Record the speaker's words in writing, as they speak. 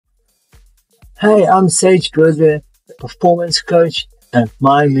Hey, I'm Sage Burger, performance coach, and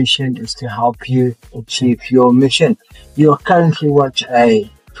my mission is to help you achieve your mission. You are currently watching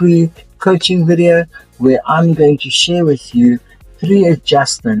a free coaching video where I'm going to share with you 3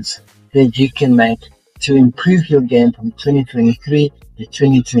 adjustments that you can make to improve your game from 2023 to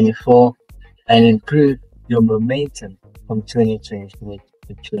 2024 and improve your momentum from 2023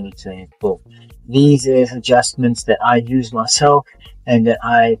 to 2024. These are adjustments that I use myself and that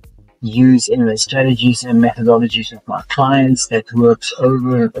I use in the strategies and methodologies of my clients that works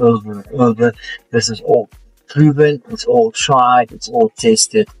over and over and over. This is all proven, it's all tried, it's all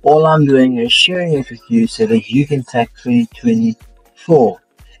tested. All I'm doing is sharing it with you so that you can take 2024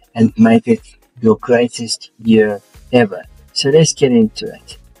 and make it your greatest year ever. So let's get into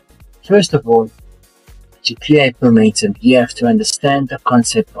it. First of all, to create momentum, you have to understand the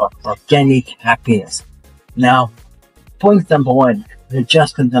concept of organic happiness. Now, point number one,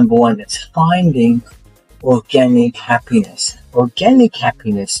 adjustment number one, is finding organic happiness. Organic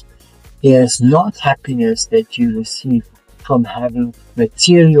happiness is not happiness that you receive from having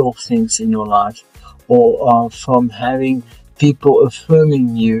material things in your life or from having people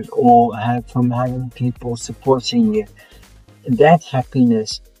affirming you or from having people supporting you. That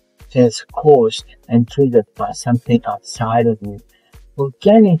happiness is caused and triggered by something outside of you.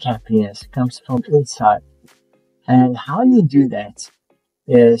 Organic happiness comes from inside. And how you do that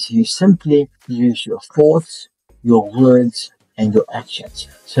is you simply use your thoughts, your words, and your actions.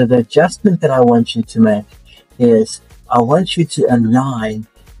 So the adjustment that I want you to make is I want you to align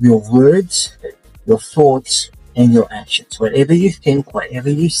your words, your thoughts, and your actions. Whatever you think, whatever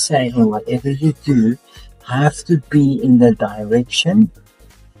you say, and whatever you do have to be in the direction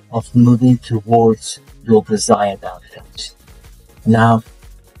of moving towards your desired outcomes. Now,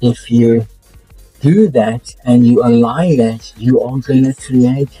 if you do that and you align that, you are going to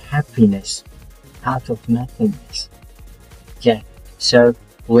create happiness out of nothingness. Okay, so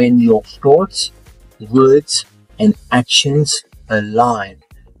when your thoughts, words, and actions align,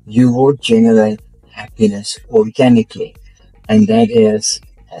 you will generate happiness organically. And that is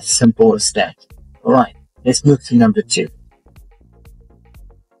as simple as that. All right, let's move to number two.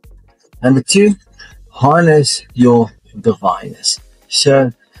 Number two, harness your divineness.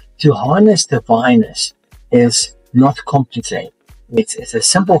 So to harness divineness is not complicated. It's a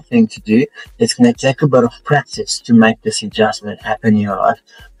simple thing to do. It's going to take a bit of practice to make this adjustment happen in your life.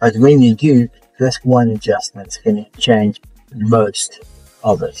 But when you do, this one adjustment is going to change most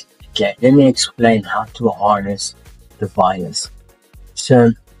of it. Okay, let me explain how to harness divineness.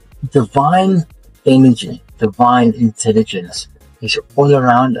 So divine energy, divine intelligence is all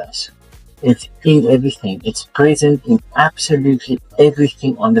around us. It's in everything. It's present in absolutely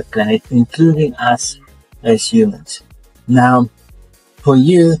everything on the planet, including us as humans. Now, for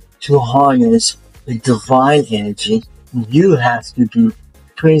you to harness the divine energy, you have to be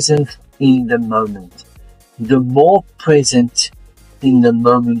present in the moment. The more present in the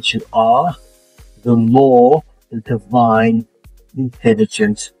moment you are, the more the divine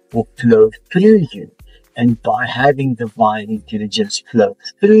intelligence will flow through you. And by having divine intelligence flow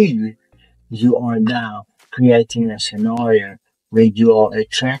through you, you are now creating a scenario where you are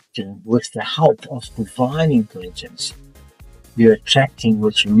attracting, with the help of divine intelligence, you're attracting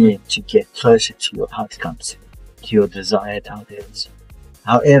what you need to get closer to your outcomes, to your desired outcomes.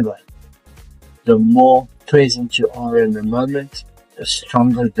 However, the more present you are in the moment, the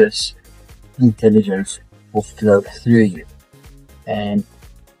stronger this intelligence will flow through you. And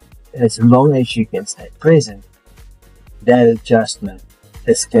as long as you can stay present, that adjustment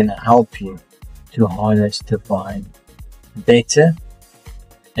is going to help you to harness divine better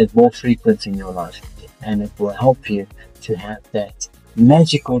and more frequent in your life. And it will help you to have that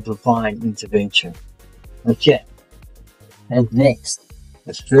magical divine intervention. Okay. And next,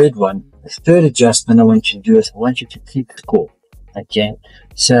 the third adjustment I want you to do is I want you to keep score. Okay.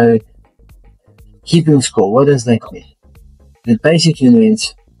 So keeping score, what does that mean? It basically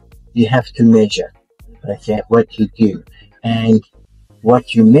means you have to measure, okay, what you do. And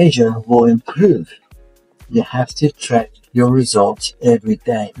what you measure will improve. You have to track your results every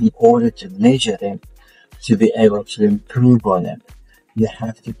day in order to measure them, to be able to improve on them. You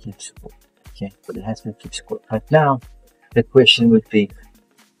have to keep score. Okay, but it has to keep score. But now, the question would be,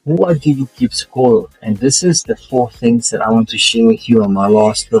 what do you keep score of? And this is the 4 things that I want to share with you on my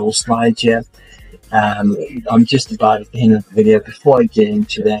last little slide here. I'm just about at the end of the video. Before I get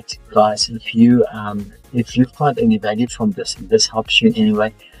into that, guys, if you find any value from this and this helps you in any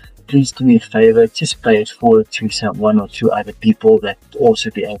way, please do me a favor, just play it forward to one or two other people that also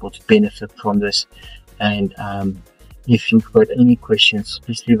be able to benefit from this. And if you've got any questions,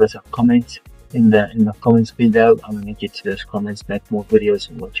 please leave us a comment in the comments below. I'm going to get to those comments, make more videos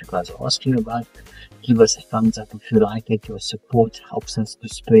on what you guys are asking about. Give us a thumbs up if you like it. Your support helps us to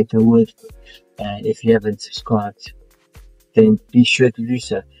spread the word. And if you haven't subscribed, then be sure to do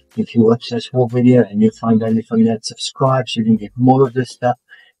so. If you watch this whole video and you find value from that, subscribe so you can get more of this stuff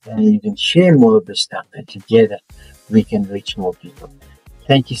and you can share more of this stuff, and together we can reach more people.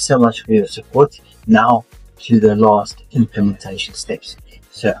 Thank you so much for your support. Now to the last implementation steps.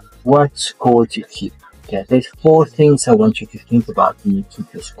 So what score to keep? Okay, there's 4 things I want you to think about when you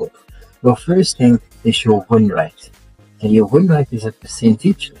keep your score. Your first thing is your win rate. Okay, your win rate is a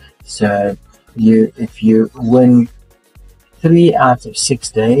percentage. So if you win 3 out of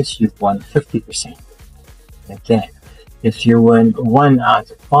 6 days, you've won 50%. Okay. If you win 1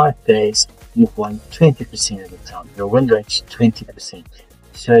 out of 5 days, you've won 20% of the time. Your win rate is 20%.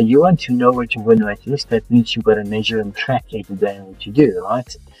 So you want to know what your win rate is. That means you've got to measure and track every day what you do,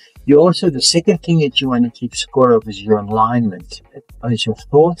 right? You also, the second thing that you want to keep score of is your alignment. Is your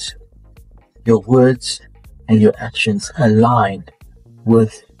thoughts, your words, and your actions aligned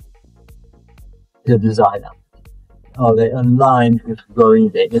with the designer? Are they aligned with going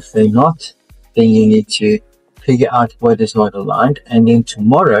there? If they're not, then you need to figure out what is not aligned, and then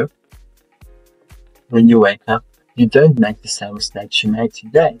tomorrow when you wake up, you don't make the same mistakes you made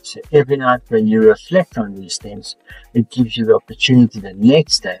today. So every night when you reflect on these things, it gives you the opportunity the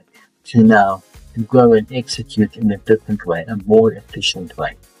next day to now go and execute in a different way, a more efficient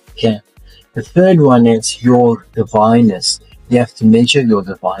way. Okay. The third one is your divineness. You have to measure your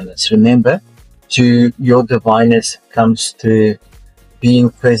divineness. Remember, to your divineness comes to being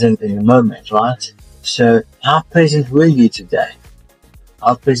present in the moment, right? So how present were you today?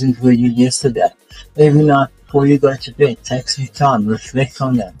 How present were you yesterday? Every night before you go to bed, take some time, reflect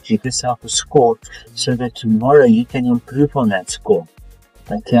on that, give yourself a score so that tomorrow you can improve on that score.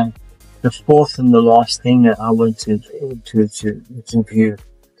 Okay. The fourth and the last thing that I want to give you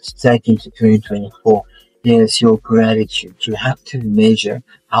take into 2024 is your gratitude. You have to measure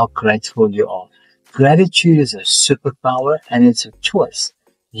how grateful you are. Gratitude is a superpower and it's a choice.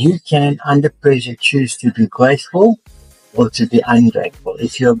 You can, under pressure, choose to be grateful or to be ungrateful.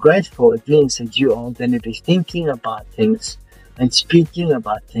 If you're grateful, it means that you are going to be thinking about things and speaking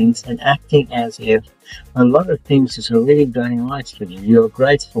about things and acting as if a lot of things is already going right for you. You're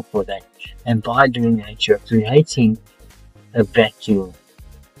grateful for that. And by doing that, you're creating a vacuum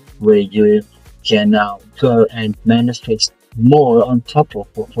where you can now go and manifest more on top of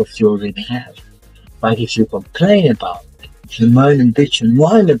what you already have. But if you complain about it, if you moan and bitch and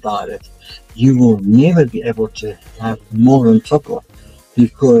whine about it, you will never be able to have more on top of,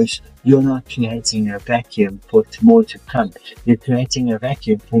 because you're not creating a vacuum for more to come. You're creating a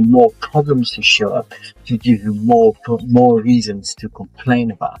vacuum for more problems to show up, to give you more reasons to complain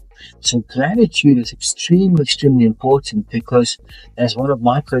about. So gratitude is extremely important, because as one of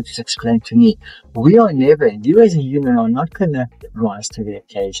my coaches explained to me, you as a human are not going to rise to the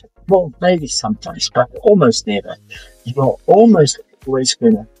occasion. Well, maybe sometimes, but almost never. You're almost always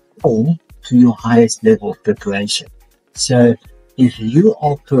going to fall to your highest level of preparation. So if you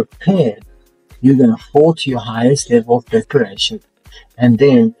are prepared, you're going to fall to your highest level of preparation, and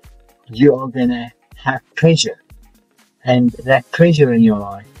then you are going to have pressure, and that pressure in your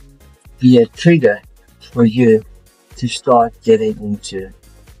life be a trigger for you to start getting into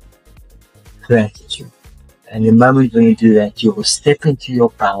gratitude. And the moment when you do that, you will step into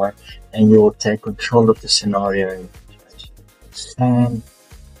your power and you will take control of the scenario. And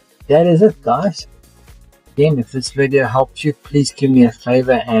that is it, guys. Again, if this video helped you, please give me a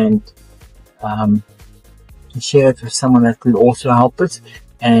favor and share it with someone that could also help it.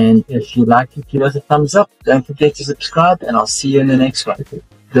 And if you like it, give us a thumbs up. Don't forget to subscribe, and I'll see you in the next one.